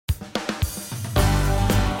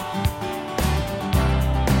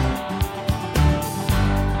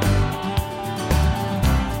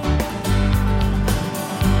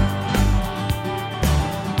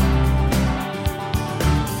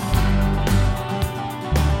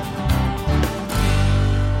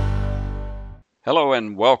Hello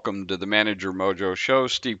and welcome to the Manager Mojo Show.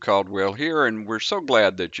 Steve Caldwell here, and we're so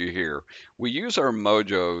glad that you're here. We use our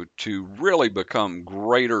mojo to really become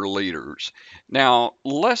greater leaders. Now,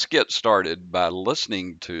 let's get started by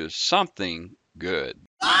listening to something good.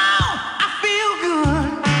 Oh, I feel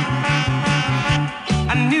good.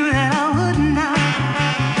 I knew that I would not.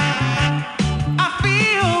 I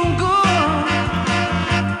feel good.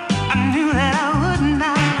 I knew that I would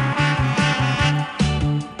not.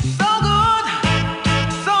 So good,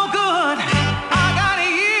 so good. I got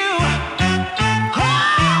you.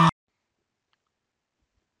 Oh!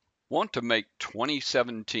 Want to make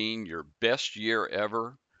 2017 your best year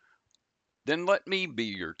ever? Then let me be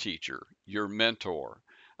your teacher, your mentor.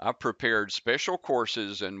 I've prepared special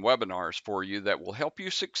courses and webinars for you that will help you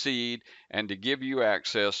succeed and to give you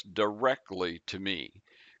access directly to me.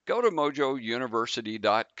 Go to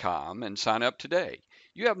mojouniversity.com and sign up today.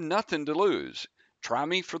 You have nothing to lose. Try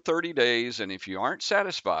me for 30 days, and if you aren't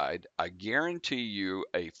satisfied, I guarantee you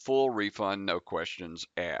a full refund, no questions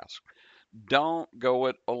asked. Don't go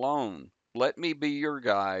it alone. Let me be your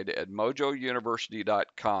guide at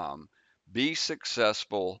mojouniversity.com. Be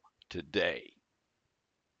successful today.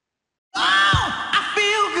 Oh, I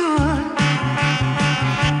feel good.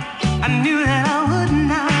 I knew that I would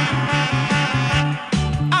not.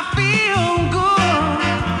 I feel good.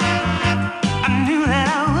 I knew that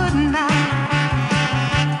I would not.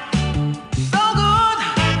 So good,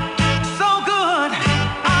 so good.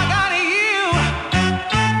 I got you.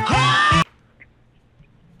 Oh!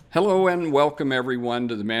 Hello and welcome everyone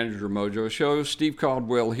to the Manager Mojo Show. Steve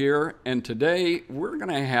Caldwell here, and today we're going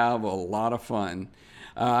to have a lot of fun.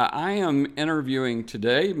 I am interviewing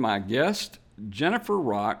today my guest, Jennifer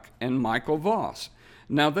Rock and Michael Voss.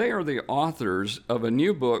 Now, they are the authors of a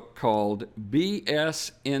new book called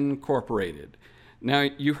BS Incorporated. Now,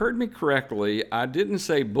 you heard me correctly. I didn't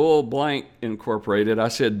say Bull Blank Incorporated. I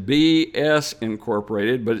said BS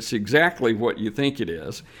Incorporated, but it's exactly what you think it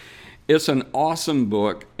is. It's an awesome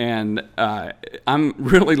book, and I'm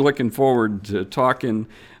really looking forward to talking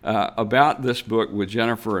about this book with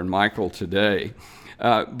Jennifer and Michael today.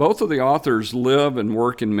 Both of the authors live and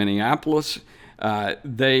work in Minneapolis.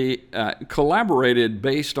 They collaborated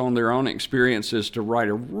based on their own experiences to write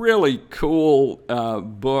a really cool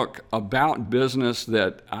book about business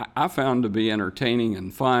that I found to be entertaining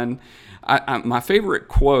and fun. My favorite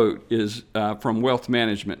quote is from Wealth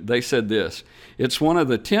Management. They said this: "It's one of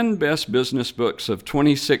the 10 best business books of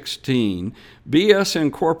 2016. BS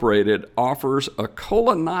Incorporated offers a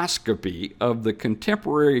colonoscopy of the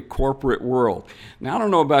contemporary corporate world." Now, I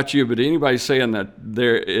don't know about you, but anybody saying that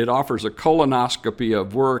it offers a colonoscopy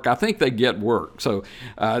of work, I think they get work. So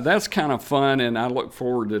that's kind of fun, and I look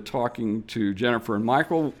forward to talking to Jennifer and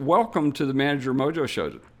Michael. Welcome to the Manager Mojo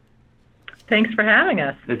Show. Thanks for having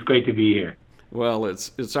us. It's great to be here. Well,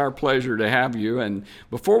 it's our pleasure to have you. And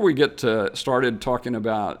before we get started talking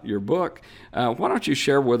about your book, why don't you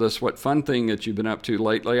share with us what fun thing that you've been up to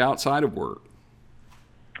lately outside of work?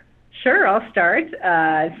 Sure, I'll start.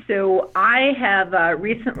 So I have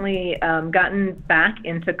recently gotten back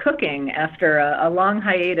into cooking after a long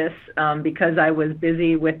hiatus because I was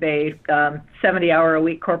busy with a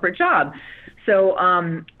 70-hour-a-week corporate job. So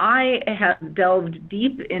I have delved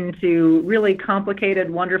deep into really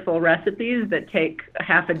complicated, wonderful recipes that take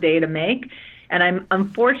half a day to make. And I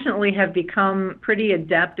unfortunately have become pretty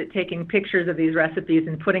adept at taking pictures of these recipes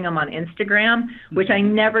and putting them on Instagram, which I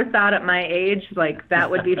never thought at my age, like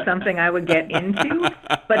that would be something I would get into.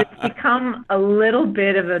 But it's become a little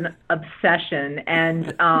bit of an obsession,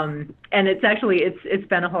 and it's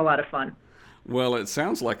been a whole lot of fun. Well, it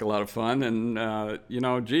sounds like a lot of fun, and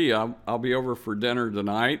I'll be over for dinner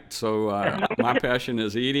tonight. So my passion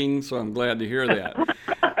is eating, so I'm glad to hear that.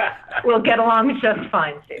 We'll get along just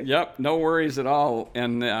fine, too. Yep, no worries at all,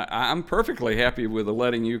 and I'm perfectly happy with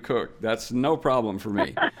letting you cook. That's no problem for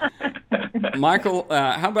me. Michael,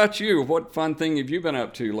 how about you? What fun thing have you been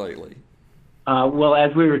up to lately? Well,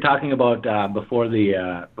 as we were talking about before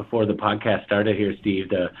the podcast started here, Steve,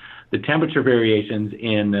 the temperature variations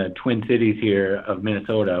in the Twin Cities here of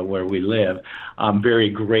Minnesota, where we live, vary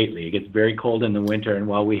greatly. It gets very cold in the winter, and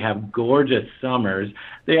while we have gorgeous summers,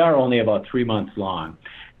 they are only about 3 months long.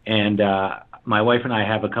 And my wife and I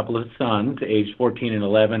have a couple of sons, aged 14 and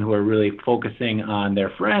 11, who are really focusing on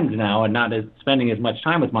their friends now and not spending as much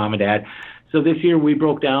time with mom and dad. So this year we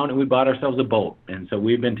broke down and we bought ourselves a boat. And so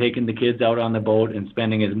we've been taking the kids out on the boat and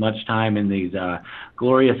spending as much time in these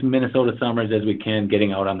glorious Minnesota summers as we can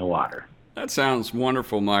getting out on the water. That sounds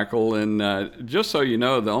wonderful, Michael. And just so you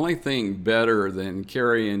know, the only thing better than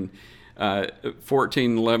carrying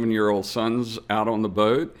 14, 11-year-old sons out on the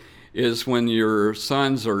boat is when your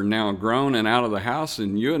sons are now grown and out of the house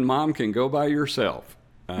and you and mom can go by yourself.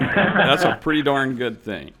 That's a pretty darn good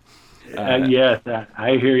thing. Yes,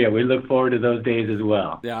 I hear you. We look forward to those days as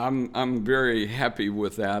well. Yeah, I'm very happy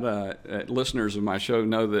with that. Listeners of my show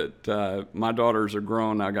know that my daughters are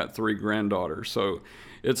grown. I got 3 granddaughters, so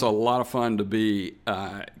it's a lot of fun to be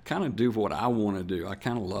kind of do what I want to do. I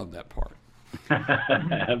kind of love that part.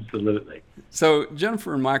 Absolutely. So,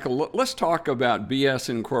 Jennifer and Michael, let's talk about BS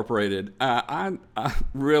Incorporated. I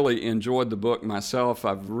really enjoyed the book myself.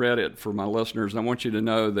 I've read it for my listeners. I want you to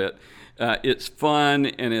know that it's fun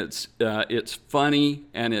and it's funny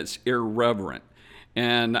and it's irreverent.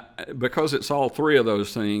 And because it's all 3 of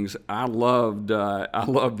those things, I loved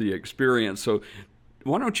the experience. So,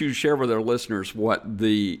 why don't you share with our listeners what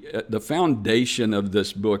the foundation of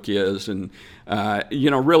this book is, and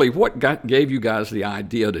really what gave you guys the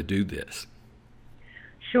idea to do this?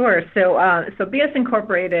 Sure. So BS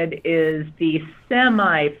Incorporated is the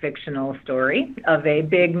semi-fictional story of a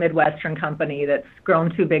big Midwestern company that's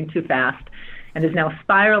grown too big too fast and is now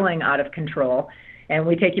spiraling out of control. And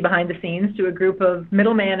we take you behind the scenes to a group of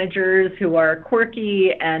middle managers who are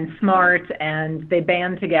quirky and smart, and they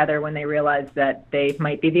band together when they realize that they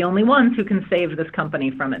might be the only ones who can save this company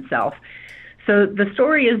from itself. So the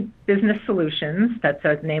story is Business Solutions. That's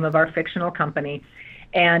the name of our fictional company.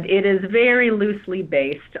 And it is very loosely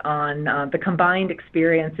based on the combined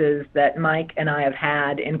experiences that Mike and I have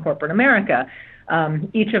had in corporate America.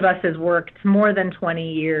 Each of us has worked more than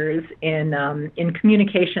 20 years in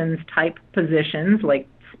communications type positions like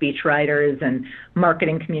speechwriters and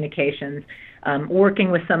marketing communications,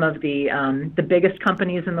 working with some of the biggest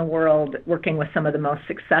companies in the world, working with some of the most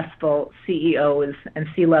successful CEOs and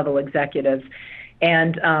C-level executives.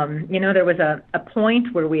 And, there was a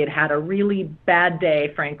point where we had a really bad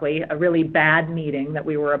day, frankly, a really bad meeting that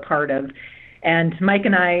we were a part of. And Mike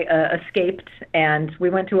and I escaped, and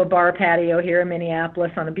we went to a bar patio here in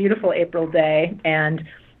Minneapolis on a beautiful April day, and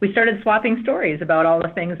we started swapping stories about all the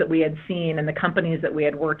things that we had seen and the companies that we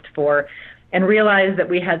had worked for, and realized that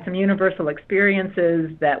we had some universal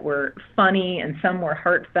experiences that were funny and some were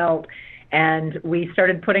heartfelt. And we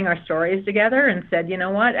started putting our stories together and said, you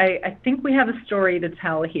know what, I think we have a story to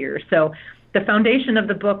tell here. So the foundation of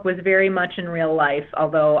the book was very much in real life,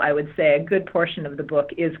 although I would say a good portion of the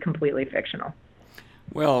book is completely fictional.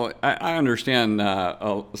 Well, I understand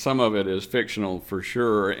some of it is fictional for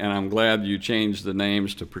sure, and I'm glad you changed the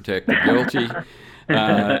names to protect the guilty.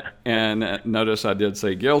 And notice I did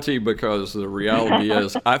say guilty because the reality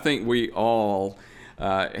is I think we all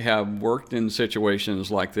have worked in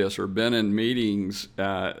situations like this or been in meetings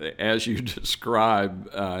as you describe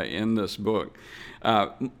in this book.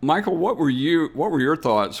 Michael, what were your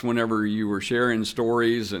thoughts whenever you were sharing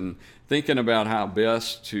stories and thinking about how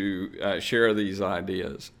best to share these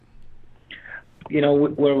ideas?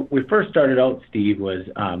 Where we first started out, Steve, was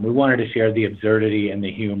we wanted to share the absurdity and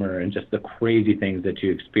the humor and just the crazy things that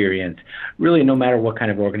you experience, really no matter what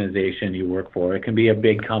kind of organization you work for. It can be a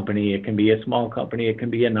big company, it can be a small company, it can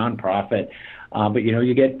be a nonprofit. But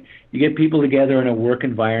you get people together in a work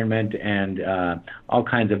environment, and all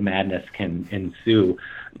kinds of madness can ensue.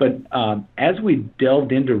 But as we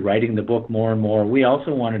delved into writing the book more and more, we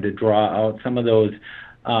also wanted to draw out some of those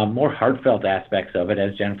more heartfelt aspects of it,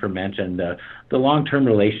 as Jennifer mentioned, the long-term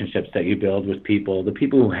relationships that you build with people, the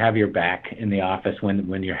people who have your back in the office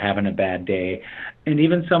when you're having a bad day, and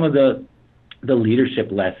even some of the leadership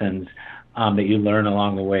lessons that you learn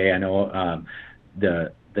along the way. I know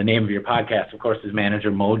the name of your podcast, of course, is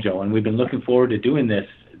Manager Mojo, and we've been looking forward to doing this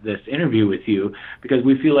interview with you because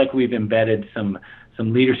we feel like we've embedded some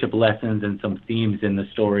leadership lessons and some themes in the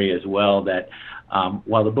story as well that,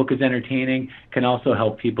 while the book is entertaining, can also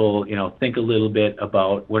help people, think a little bit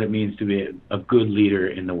about what it means to be a good leader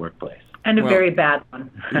in the workplace. And a very bad one.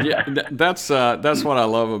 Yeah, that's what I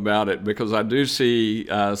love about it, because I do see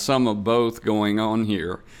some of both going on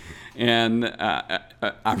here. And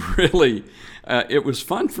I really, it was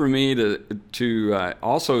fun for me to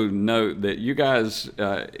also note that you guys,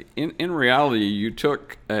 in reality, you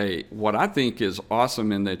took what I think is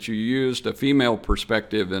awesome in that you used a female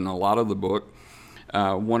perspective in a lot of the book.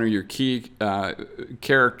 One of your key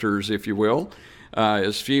characters, if you will,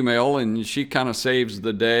 is female, and she kind of saves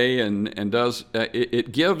the day and does.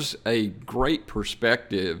 It gives a great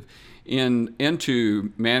perspective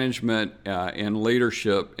into management and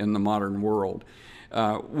leadership in the modern world.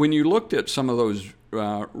 When you looked at some of those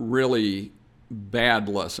really bad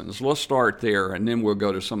lessons, let's start there, and then we'll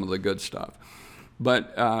go to some of the good stuff.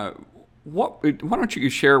 But why don't you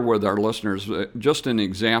share with our listeners just an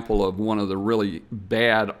example of one of the really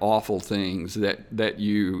bad, awful things that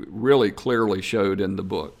you really clearly showed in the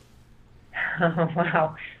book? Oh,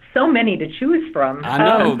 wow. So many to choose from. I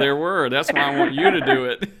know there were. That's why I want you to do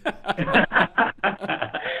it.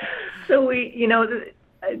 So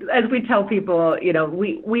as we tell people,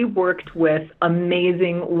 we worked with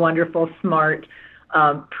amazing, wonderful, smart,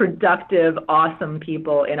 productive, awesome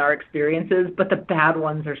people in our experiences, but the bad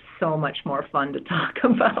ones are so much more fun to talk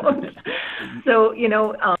about. So,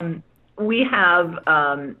 we have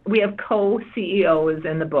co-CEOs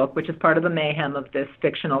in the book, which is part of the mayhem of this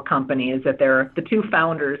fictional company, is that the two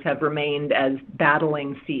founders have remained as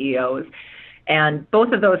battling CEOs. And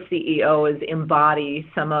both of those CEOs embody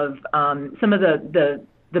some of the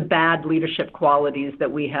bad leadership qualities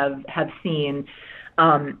that we have seen.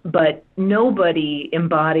 But nobody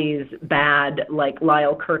embodies bad like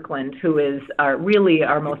Lyle Kirkland, who is really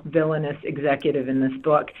our most villainous executive in this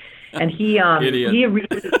book. And he's awful.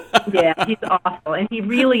 And he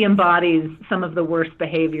really embodies some of the worst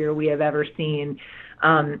behavior we have ever seen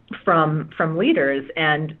from leaders.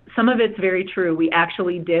 And some of it's very true. We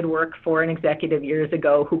actually did work for an executive years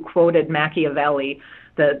ago who quoted Machiavelli,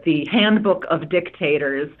 the handbook of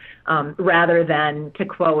dictators, rather than to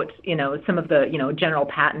quote, some of the, General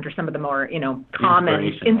Patton or some of the more,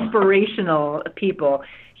 common inspirational people.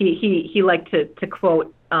 He liked to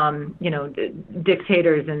quote,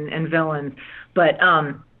 dictators and villains, but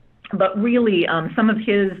really, some of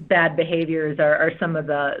his bad behaviors are some of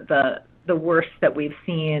the worst that we've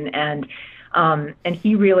seen, and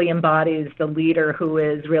he really embodies the leader who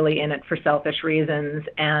is really in it for selfish reasons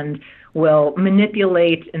and will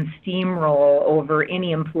manipulate and steamroll over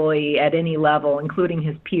any employee at any level, including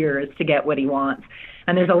his peers, to get what he wants.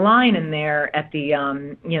 And there's a line in there at the,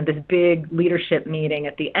 this big leadership meeting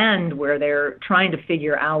at the end where they're trying to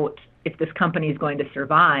figure out if this company is going to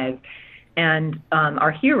survive. And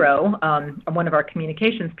our hero, one of our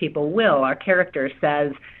communications people, Will, our character,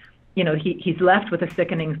 says, he's left with a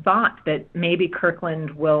sickening thought that maybe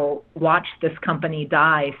Kirkland will watch this company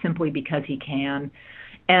die simply because he can.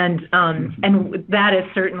 And that is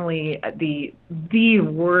certainly the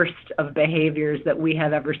worst of behaviors that we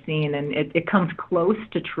have ever seen, and it comes close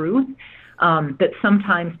to truth, that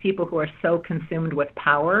sometimes people who are so consumed with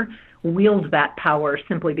power wield that power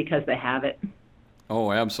simply because they have it.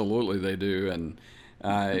 Oh, absolutely they do, and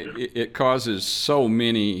it causes so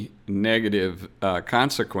many negative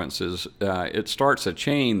consequences. It starts a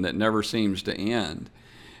chain that never seems to end.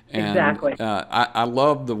 And, exactly. I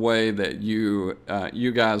love the way that you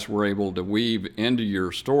guys were able to weave into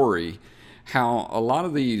your story how a lot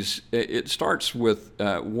of these, it starts with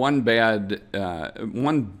one bad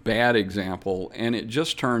example, and it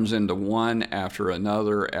just turns into one after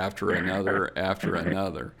another, after another, after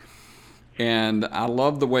another. And I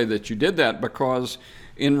love the way that you did that, because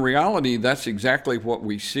in reality, that's exactly what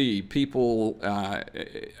we see. People,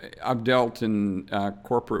 I've dealt in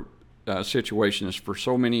corporate situations for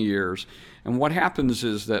so many years, and what happens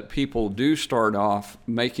is that people do start off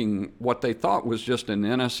making what they thought was just an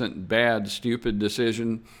innocent, bad, stupid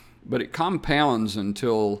decision, but it compounds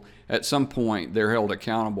until at some point they're held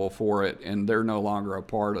accountable for it, and they're no longer a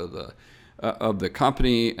part of the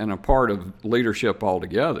company and a part of leadership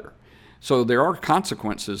altogether. So there are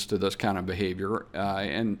consequences to this kind of behavior,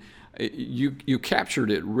 and you captured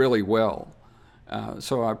it really well.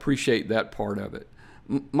 So I appreciate that part of it.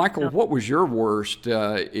 Michael, what was your worst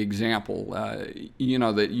example, that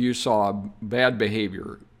you saw bad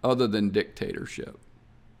behavior other than dictatorship?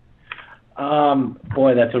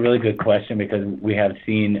 Boy, that's a really good question, because we have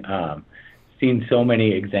seen so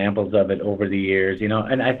many examples of it over the years,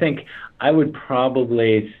 and I think I would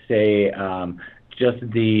probably say just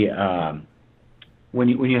when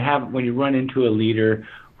you run into a leader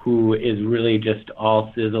who is really just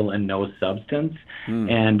all sizzle and no substance.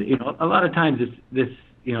 And a lot of times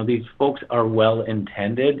these folks are well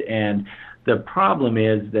intended, and the problem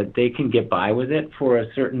is that they can get by with it for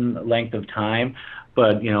a certain length of time,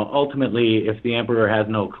 but ultimately, if the emperor has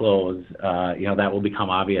no clothes, that will become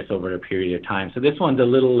obvious over a period of time. So this one's a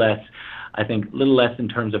little less in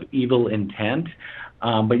terms of evil intent,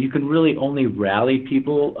 but you can really only rally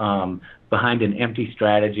people behind an empty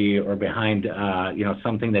strategy or behind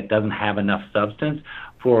something that doesn't have enough substance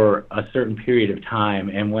for a certain period of time.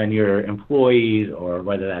 And when your employees, or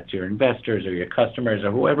whether that's your investors or your customers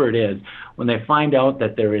or whoever it is, when they find out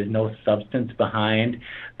that there is no substance behind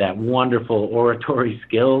that wonderful oratory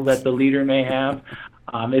skill that the leader may have,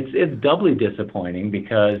 it's doubly disappointing,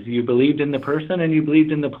 because you believed in the person and you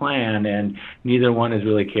believed in the plan, and neither one is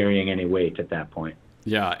really carrying any weight at that point.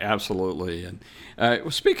 Yeah, absolutely.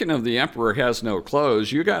 And speaking of the emperor has no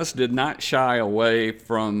clothes, you guys did not shy away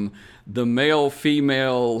from the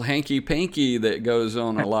male-female hanky-panky that goes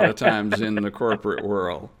on a lot of times in the corporate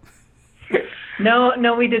world.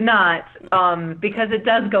 No, we did not, because it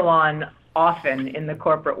does go on often in the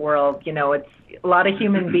corporate world. You know, it's a lot of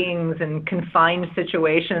human beings in confined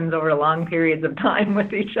situations over long periods of time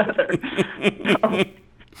with each other.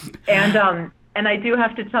 And I do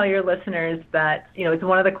have to tell your listeners that, you know, it's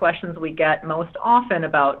one of the questions we get most often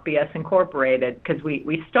about BS Incorporated, because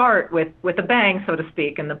we start with a bang, so to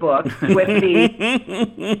speak, in the book, with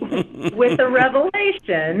the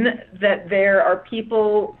revelation that there are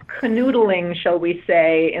people canoodling, shall we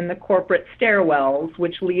say, in the corporate stairwells,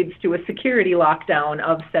 which leads to a security lockdown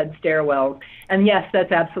of said stairwells. And yes,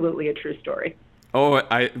 that's absolutely a true story. Oh,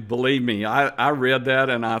 believe me, I read that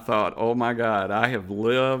and I thought, oh my God, I have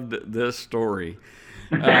lived this story.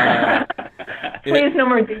 Please, no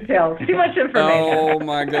more details. Too much information. Oh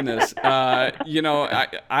my goodness. You know,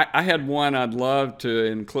 I had one I'd love to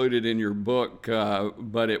include it in your book,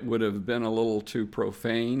 but it would have been a little too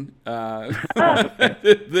profane.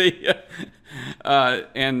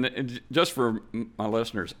 And just for my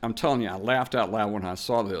listeners, I'm telling you, I laughed out loud when I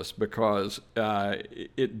saw this, because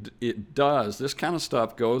it does. This kind of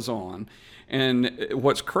stuff goes on. And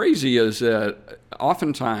what's crazy is that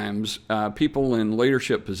oftentimes people in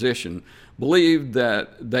leadership position believe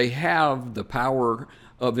that they have the power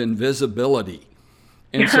of invisibility.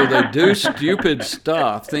 And so they do stupid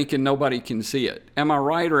stuff thinking nobody can see it. Am I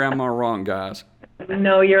right or am I wrong, guys?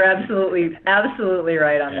 No, you're absolutely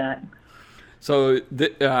right on that. So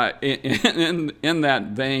in that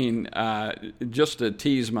vein, just to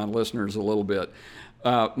tease my listeners a little bit,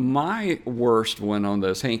 my worst one on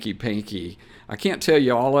this hanky-panky, I can't tell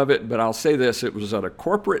you all of it, but I'll say this. It was at a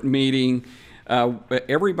corporate meeting.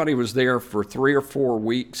 Everybody was there for 3 or 4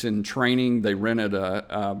 weeks in training. They rented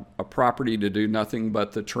a property to do nothing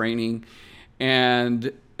but the training.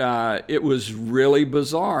 And it was really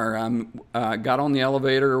bizarre. I got on the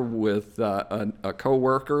elevator with a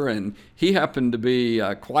coworker, and he happened to be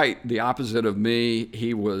quite the opposite of me.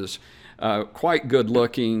 He was quite good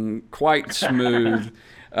looking, quite smooth,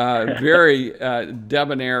 very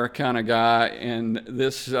debonair kind of guy. And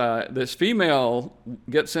this female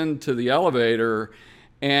gets into the elevator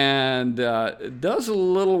and does a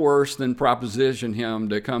little worse than proposition him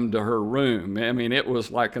to come to her room. I mean, it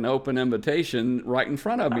was like an open invitation right in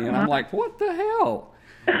front of me, and I'm like, what the hell?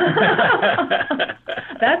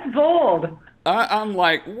 That's bold. I'm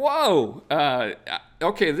like, whoa.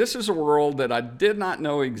 Okay, this is a world that I did not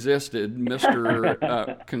know existed,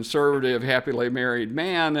 Mr. Conservative, happily married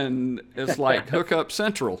man, and it's like hookup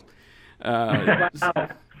central. Wow.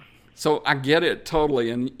 So I get it totally,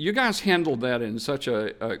 and you guys handled that in such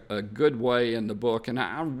a good way in the book, and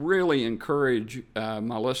I really encourage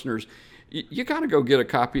my listeners, you got to go get a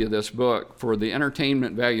copy of this book for the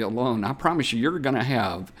entertainment value alone. I promise you're going to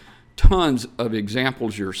have tons of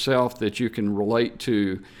examples yourself that you can relate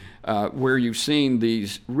to, where you've seen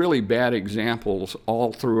these really bad examples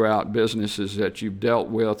all throughout businesses that you've dealt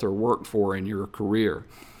with or worked for in your career.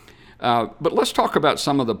 But let's talk about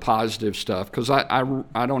some of the positive stuff, because I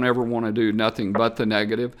don't ever want to do nothing but the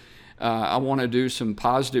negative. I want to do some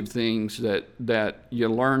positive things that you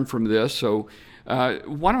learn from this. So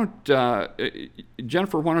why don't,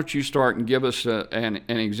 Jennifer, why don't you start and give us an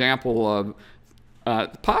example of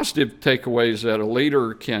positive takeaways that a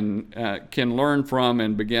leader can learn from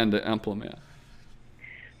and begin to implement?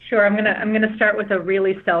 Sure. I'm gonna start with a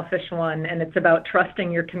really selfish one, and it's about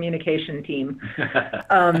trusting your communication team,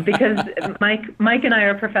 because Mike and I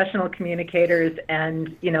are professional communicators,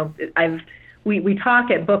 and you know we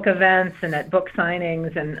talk at book events and at book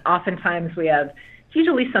signings, and oftentimes we have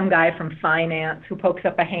usually some guy from finance who pokes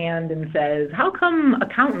up a hand and says, "How come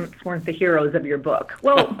accountants weren't the heroes of your book?"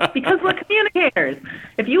 Well, because we're communicators.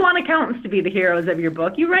 If you want accountants to be the heroes of your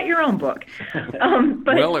book, you write your own book.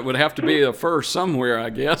 But, well, it would have to be a first somewhere,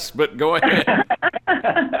 I guess, but go ahead.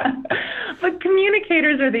 But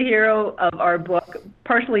communicators are the hero of our book,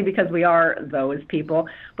 partially because we are those people,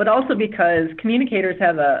 but also because communicators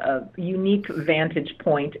have a unique vantage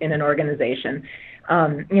point in an organization.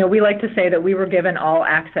 We like to say that we were given all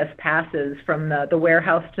access passes from the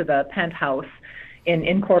warehouse to the penthouse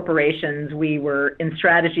in corporations. We were in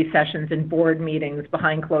strategy sessions and board meetings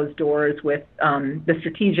behind closed doors with the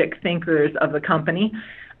strategic thinkers of the company,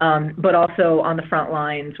 but also on the front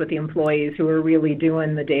lines with the employees who are really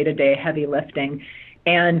doing the day-to-day heavy lifting.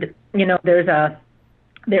 And, there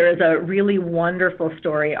is a really wonderful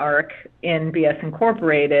story arc in BS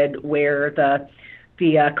Incorporated where the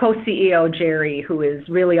co-CEO, Jerry, who is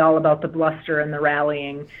really all about the bluster and the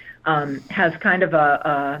rallying, has kind of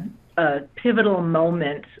a pivotal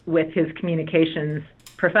moment with his communications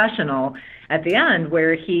professional at the end,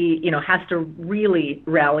 where he, has to really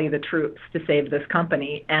rally the troops to save this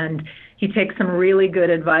company. And he takes some really good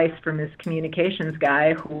advice from his communications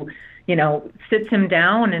guy who, sits him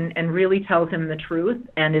down and really tells him the truth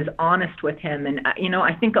and is honest with him. And,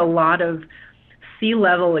 I think a lot of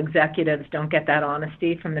C-level executives don't get that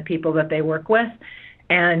honesty from the people that they work with.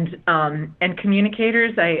 And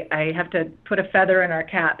communicators, I have to put a feather in our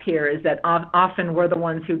cap here, is that often we're the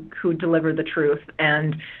ones who deliver the truth.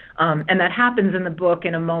 And that happens in the book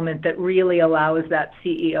in a moment that really allows that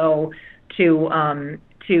CEO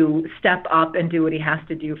to step up and do what he has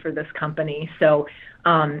to do for this company. So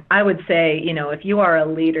I would say, if you are a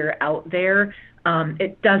leader out there,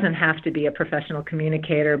 it doesn't have to be a professional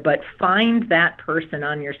communicator, but find that person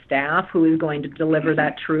on your staff who is going to deliver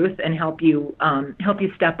that truth and help you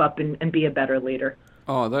step up and be a better leader.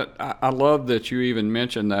 Oh, I love that you even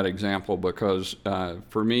mentioned that example, because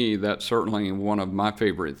for me, that's certainly one of my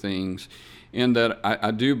favorite things, in that I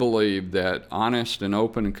do believe that honest and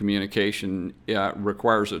open communication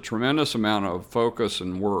requires a tremendous amount of focus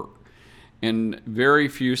and work. And very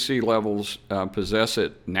few C-levels possess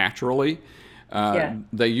it naturally.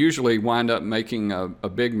 They usually wind up making a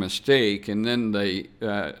big mistake, and then they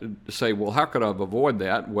say, well, how could I avoid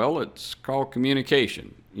that? Well, it's called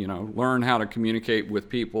communication. Learn how to communicate with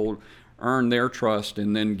people, earn their trust,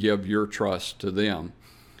 and then give your trust to them.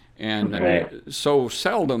 And so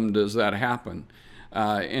seldom does that happen.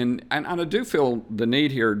 And I do feel the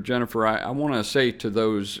need here, Jennifer. I want to say to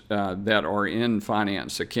those that are in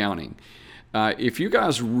finance accounting, if you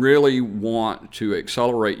guys really want to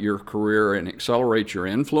accelerate your career and accelerate your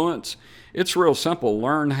influence, it's real simple.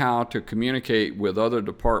 Learn how to communicate with other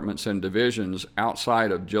departments and divisions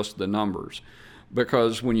outside of just the numbers.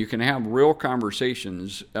 Because when you can have real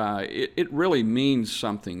conversations, it really means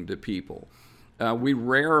something to people. We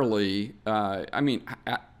rarely,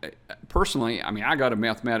 personally, I got a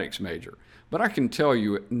mathematics major, but I can tell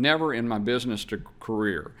you, never in my business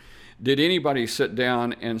career did anybody sit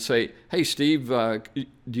down and say, hey, Steve, do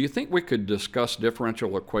you think we could discuss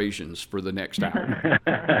differential equations for the next hour?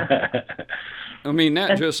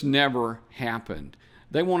 That just never happened.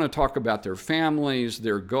 They want to talk about their families,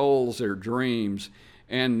 their goals, their dreams,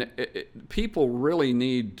 and people really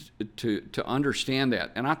need to understand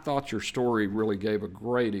that. And I thought your story really gave a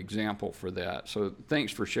great example for that. So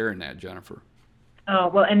thanks for sharing that, Jennifer. Oh,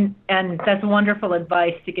 well, and that's wonderful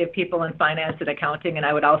advice to give people in finance and accounting, and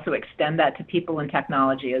I would also extend that to people in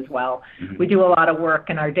technology as well. Mm-hmm. We do a lot of work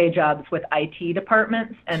in our day jobs with IT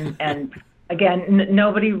departments, and again,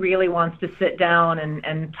 nobody really wants to sit down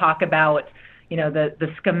and talk about,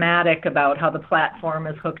 the schematic about how the platform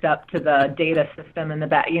is hooked up to the data system in the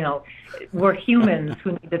back. We're humans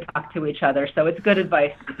who need to talk to each other, so it's good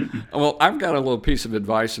advice. Well, I've got a little piece of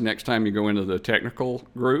advice the next time you go into the technical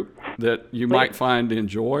group that you might find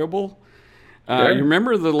enjoyable. Sure. You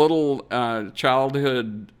remember the little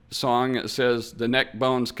childhood song that says, the neck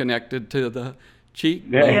bone's connected to the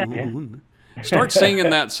cheekbone? Yeah. Start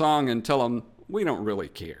singing that song and tell them, we don't really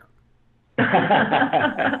care.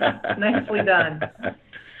 Nicely done.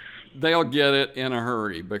 They'll get it in a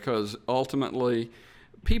hurry, because ultimately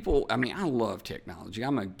people, I love technology.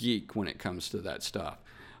 I'm a geek when it comes to that stuff.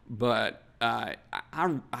 But I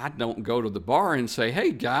don't go to the bar and say,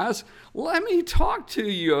 hey guys, let me talk to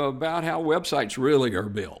you about how websites really are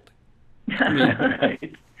built.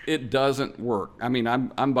 Right. It doesn't work.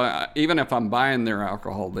 Even if I'm buying their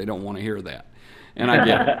alcohol, they don't want to hear that. And I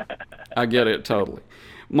get it. I get it totally.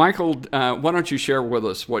 Michael, why don't you share with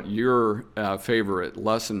us what your favorite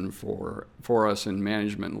lesson for us in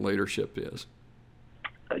management and leadership is?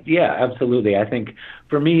 Yeah, absolutely. I think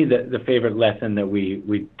for me, the favorite lesson that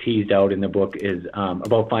we teased out in the book is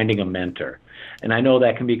about finding a mentor. And I know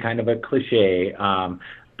that can be kind of a cliche,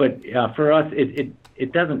 but for us,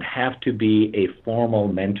 it doesn't have to be a formal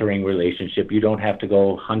mentoring relationship. You don't have to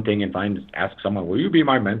go hunting and ask someone, will you be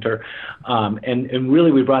my mentor? And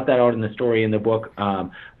really, we brought that out in the story in the book,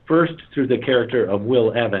 first through the character of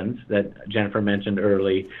Will Evans that Jennifer mentioned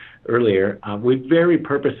earlier. We very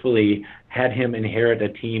purposefully had him inherit a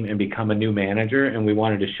team and become a new manager, and we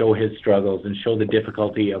wanted to show his struggles and show the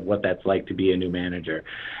difficulty of what that's like to be a new manager.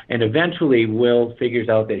 And eventually, Will figures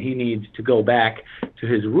out that he needs to go back to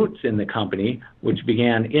his roots in the company, which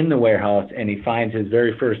began in the warehouse, and he finds his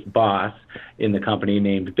very first boss in the company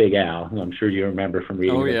named Big Al, who I'm sure you remember from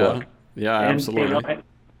reading the book. Yeah, absolutely.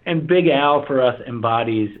 And Big Al for us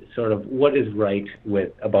embodies sort of what is right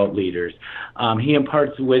about leaders. He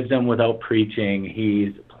imparts wisdom without preaching.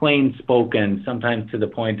 He's plain spoken, sometimes to the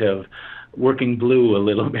point of working blue a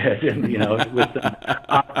little bit, and with some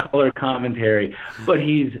off-color commentary. But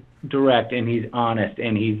he's direct and he's honest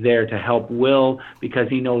and he's there to help Will because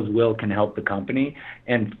he knows Will can help the company.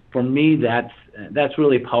 And for me, that's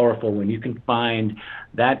really powerful when you can find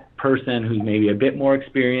that person who's maybe a bit more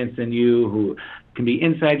experienced than you, who can be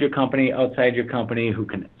inside your company, outside your company, who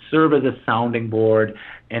can serve as a sounding board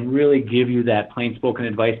and really give you that plain spoken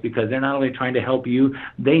advice, because they're not only trying to help you,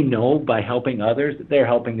 they know by helping others that they're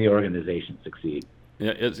helping the organization succeed.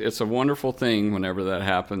 Yeah, it's a wonderful thing whenever that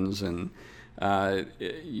happens, and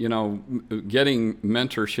getting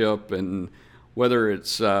mentorship, and whether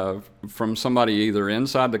it's from somebody either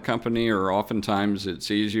inside the company or oftentimes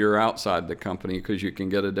it's easier outside the company because you can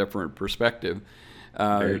get a different perspective.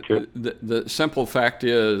 Very true. The simple fact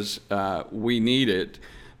is we need it,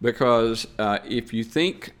 because if you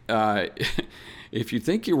think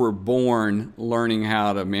you were born learning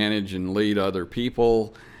how to manage and lead other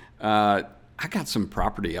people, I got some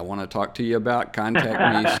property I want to talk to you about.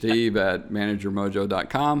 Contact me, Steve, at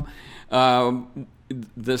managermojo.com.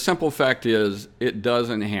 The simple fact is it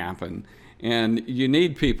doesn't happen. And you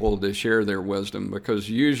need people to share their wisdom, because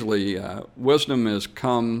usually wisdom has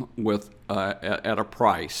come with at a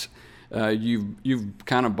price. You've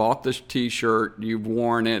kind of bought this T-shirt, you've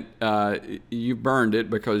worn it, you've burned it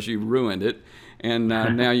because you ruined it, and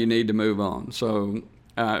now you need to move on. So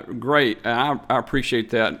great. I appreciate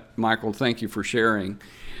that, Michael. Thank you for sharing.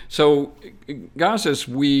 So, guys, as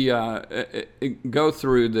we go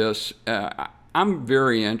through this, I'm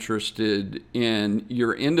very interested in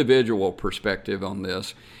your individual perspective on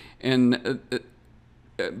this, and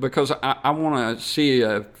because I want to see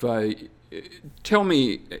if tell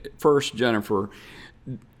me first, Jennifer,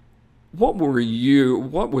 what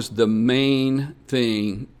was the main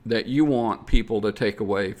thing that you want people to take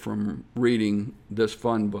away from reading this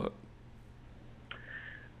fun book?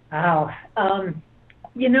 Wow.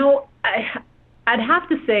 I'd have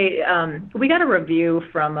to say we got a review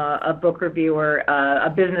from a book reviewer, a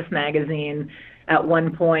business magazine at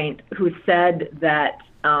one point, who said that,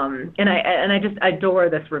 and I just adore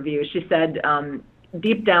this review. She said,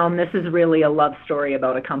 deep down, this is really a love story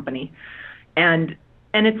about a company. And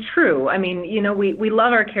it's true. I mean, we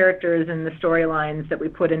love our characters and the storylines that we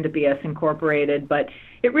put into BS Incorporated, but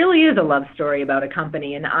it really is a love story about a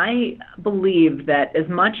company. And I believe that as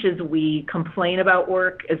much as we complain about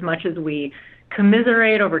work, as much as we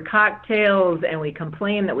commiserate over cocktails and we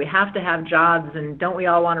complain that we have to have jobs and don't we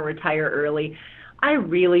all want to retire early, I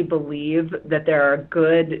really believe that there are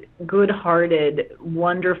good-hearted,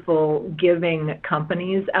 wonderful, giving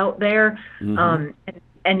companies out there. Mm-hmm.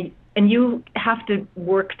 And you have to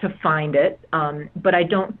work to find it, but I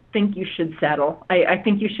don't think you should settle. I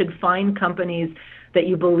think you should find companies that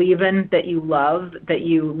you believe in, that you love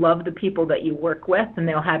the people that you work with, and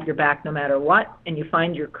they'll have your back no matter what. And you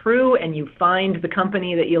find your crew, and you find the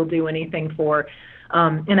company that you'll do anything for.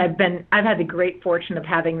 And I've had the great fortune of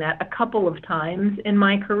having that a couple of times in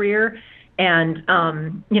my career. And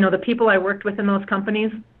the people I worked with in those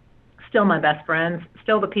companies, still my best friends,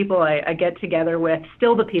 still the people I get together with,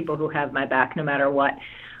 still the people who have my back no matter what.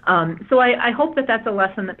 So I hope that that's a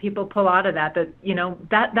lesson that people pull out of that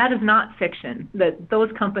is not fiction, that those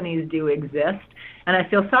companies do exist. And I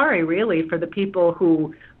feel sorry, really, for the people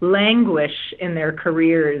who languish in their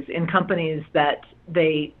careers in companies that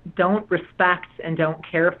they don't respect and don't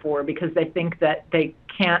care for because they think that they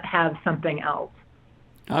can't have something else.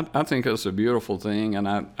 I think that's a beautiful thing, and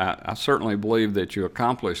I certainly believe that you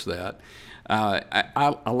accomplished that.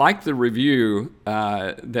 I like the review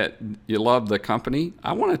that you love the company.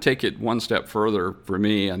 I want to take it one step further for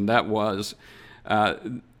me, and that was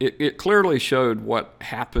it clearly showed what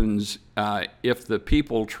happens if the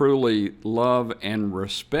people truly love and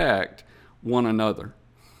respect one another.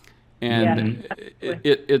 And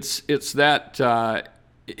it's that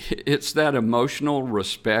emotional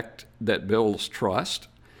respect that builds trust.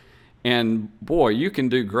 And boy, you can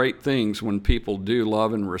do great things when people do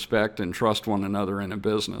love and respect and trust one another in a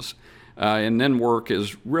business. And then work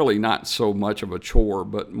is really not so much of a chore,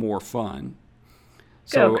 but more fun.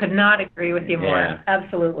 So could not agree with you more. Yeah.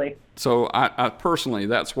 Absolutely. So I personally,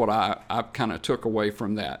 that's what I kind of took away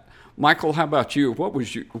from that. Michael, how about you? What were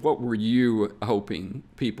you hoping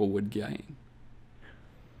people would gain?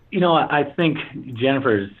 I think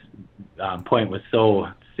Jennifer's point was so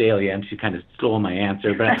salient. She kind of stole my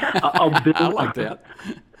answer, but I'll build. I like that.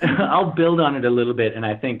 I'll build on it a little bit, and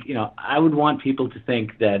I think I would want people to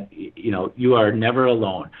think that you are never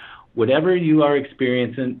alone. Whatever you are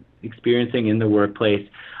experiencing in the workplace,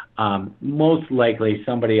 most likely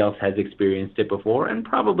somebody else has experienced it before, and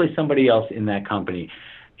probably somebody else in that company.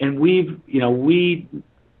 And we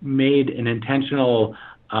made an intentional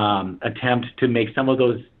attempt to make some of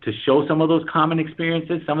those, to show some of those common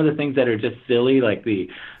experiences, some of the things that are just silly, like the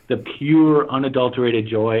pure, unadulterated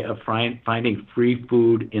joy of finding free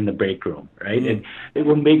food in the break room, right? And it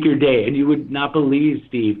will make your day. And you would not believe,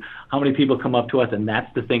 Steve, how many people come up to us, and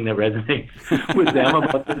that's the thing that resonates with them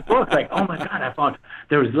about this book. Like, oh my God, I found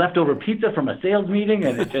there was leftover pizza from a sales meeting,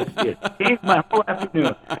 and it changed my whole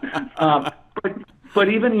afternoon. But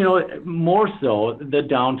even, more so the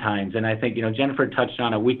downtimes, and I think, Jennifer touched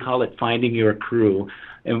on it, we call it finding your crew.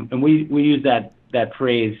 And we use that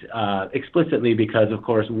phrase explicitly because, of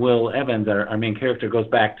course, Will Evans, our main character, goes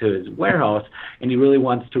back to his warehouse, and he really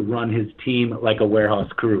wants to run his team like a warehouse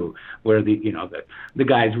crew, where the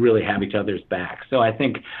guys really have each other's back. So I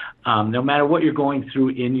think no matter what you're going through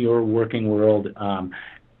in your working world,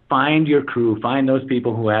 find your crew, find those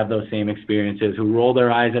people who have those same experiences, who roll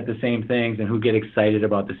their eyes at the same things, and who get excited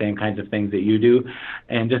about the same kinds of things that you do,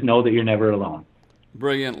 and just know that you're never alone.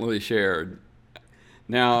 Brilliantly shared.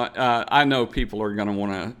 Now, I know people are going to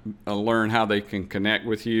want to learn how they can connect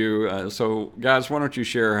with you. So, guys, why don't you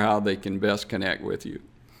share how they can best connect with you?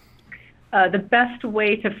 The best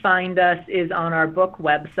way to find us is on our book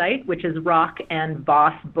website, which is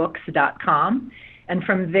rockandbossbooks.com. And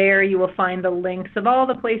from there, you will find the links of all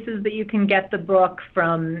the places that you can get the book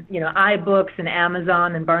from, iBooks and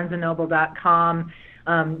Amazon and BarnesandNoble.com.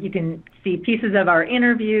 You can see pieces of our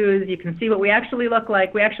interviews. You can see what we actually look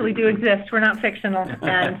like. We actually do exist. We're not fictional.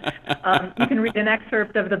 And you can read an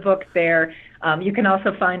excerpt of the book there. You can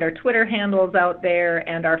also find our Twitter handles out there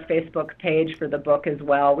and our Facebook page for the book as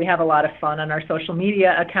well. We have a lot of fun on our social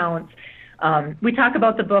media accounts. We talk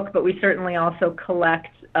about the book, but we certainly also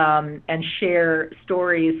collect and share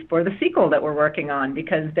stories for the sequel that we're working on,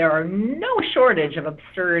 because there are no shortage of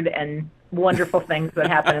absurd and wonderful things that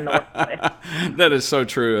happen in the workplace. That is so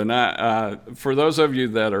true. And for those of you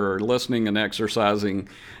that are listening and exercising,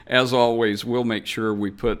 as always, we'll make sure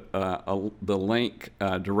we put the link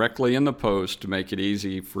directly in the post to make it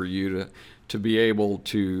easy for you to be able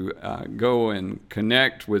to go and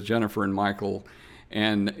connect with Jennifer and Michael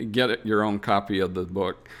and get your own copy of the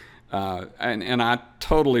book. And I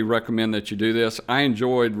totally recommend that you do this. I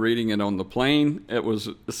enjoyed reading it on the plane. It was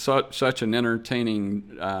such an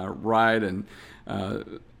entertaining ride, and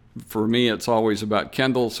for me, it's always about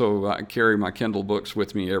Kindle, so I carry my Kindle books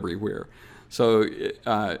with me everywhere. So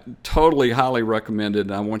totally highly recommended.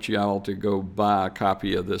 I want you all to go buy a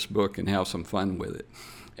copy of this book and have some fun with it.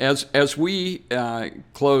 As we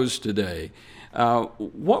close today,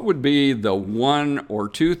 what would be the one or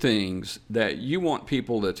two things that you want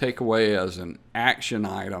people to take away as an action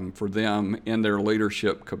item for them in their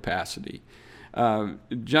leadership capacity?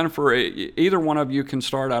 Jennifer, either one of you can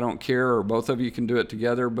start, I don't care, or both of you can do it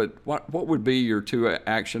together, but what would be your two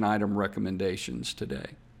action item recommendations today?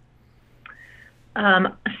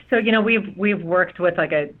 So, we've worked with,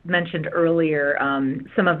 like I mentioned earlier,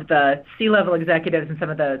 some of the C-level executives and some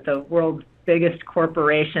of the world's biggest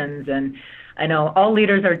corporations, and I know all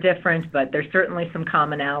leaders are different, but there's certainly some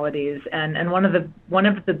commonalities. And one of the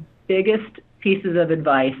biggest pieces of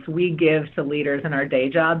advice we give to leaders in our day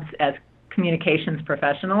jobs as communications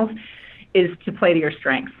professionals is to play to your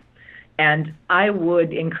strengths. And I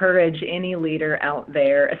would encourage any leader out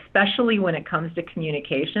there, especially when it comes to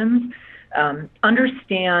communications,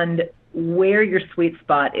 understand where your sweet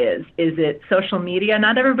spot is. Is it social media?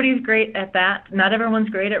 Not everybody's great at that. Not everyone's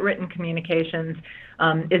great at written communications.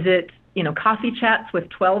 Is it coffee chats with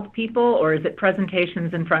 12 people, or is it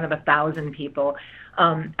presentations in front of 1,000 people?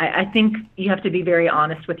 I think you have to be very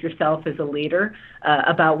honest with yourself as a leader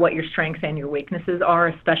about what your strengths and your weaknesses are,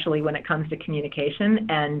 especially when it comes to communication,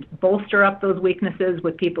 and bolster up those weaknesses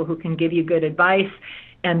with people who can give you good advice,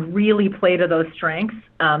 and really play to those strengths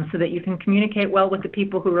so that you can communicate well with the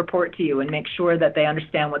people who report to you and make sure that they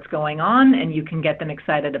understand what's going on and you can get them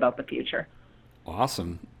excited about the future.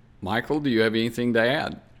 Awesome. Michael, do you have anything to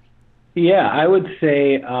add? Yeah, I would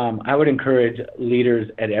say I would encourage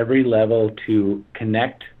leaders at every level to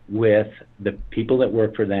connect with the people that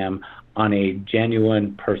work for them on a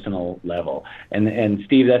genuine personal level. And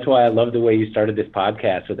Steve, that's why I love the way you started this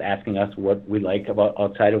podcast with asking us what we like about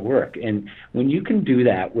outside of work. And when you can do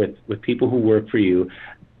that with people who work for you,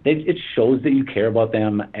 it shows that you care about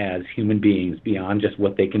them as human beings beyond just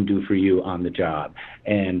what they can do for you on the job.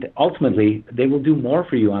 And ultimately, they will do more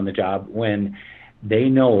for you on the job when they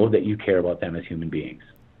know that you care about them as human beings.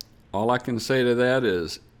 All I can say to that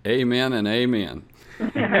is amen and amen.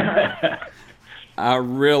 I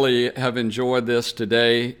really have enjoyed this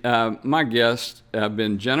today. My guests have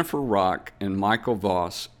been Jennifer Rock and Michael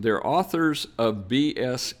Voss. They're authors of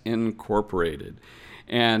BS Incorporated.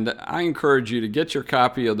 And I encourage you to get your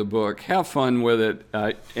copy of the book, have fun with it,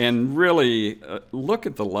 and really look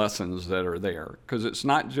at the lessons that are there, because it's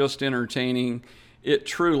not just entertaining, it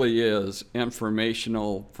truly is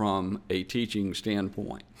informational from a teaching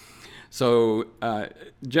standpoint. So,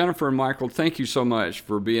 Jennifer and Michael, thank you so much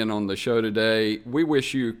for being on the show today. We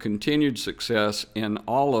wish you continued success in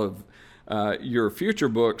all of your future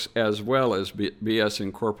books, as well as BS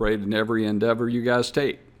Incorporated and every endeavor you guys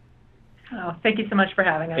take. Oh, thank you so much for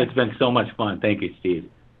having us. It's been so much fun. Thank you, Steve.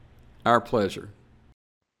 Our pleasure.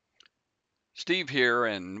 Steve here,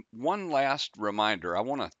 and one last reminder. I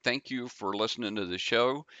want to thank you for listening to the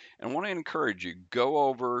show and want to encourage you, go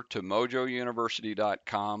over to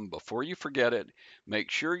mojouniversity.com. Before you forget it, make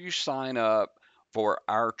sure you sign up for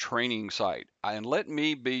our training site and let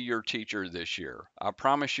me be your teacher this year. I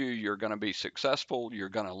promise you, you're going to be successful. You're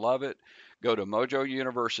going to love it. Go to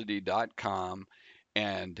mojouniversity.com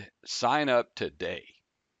and sign up today.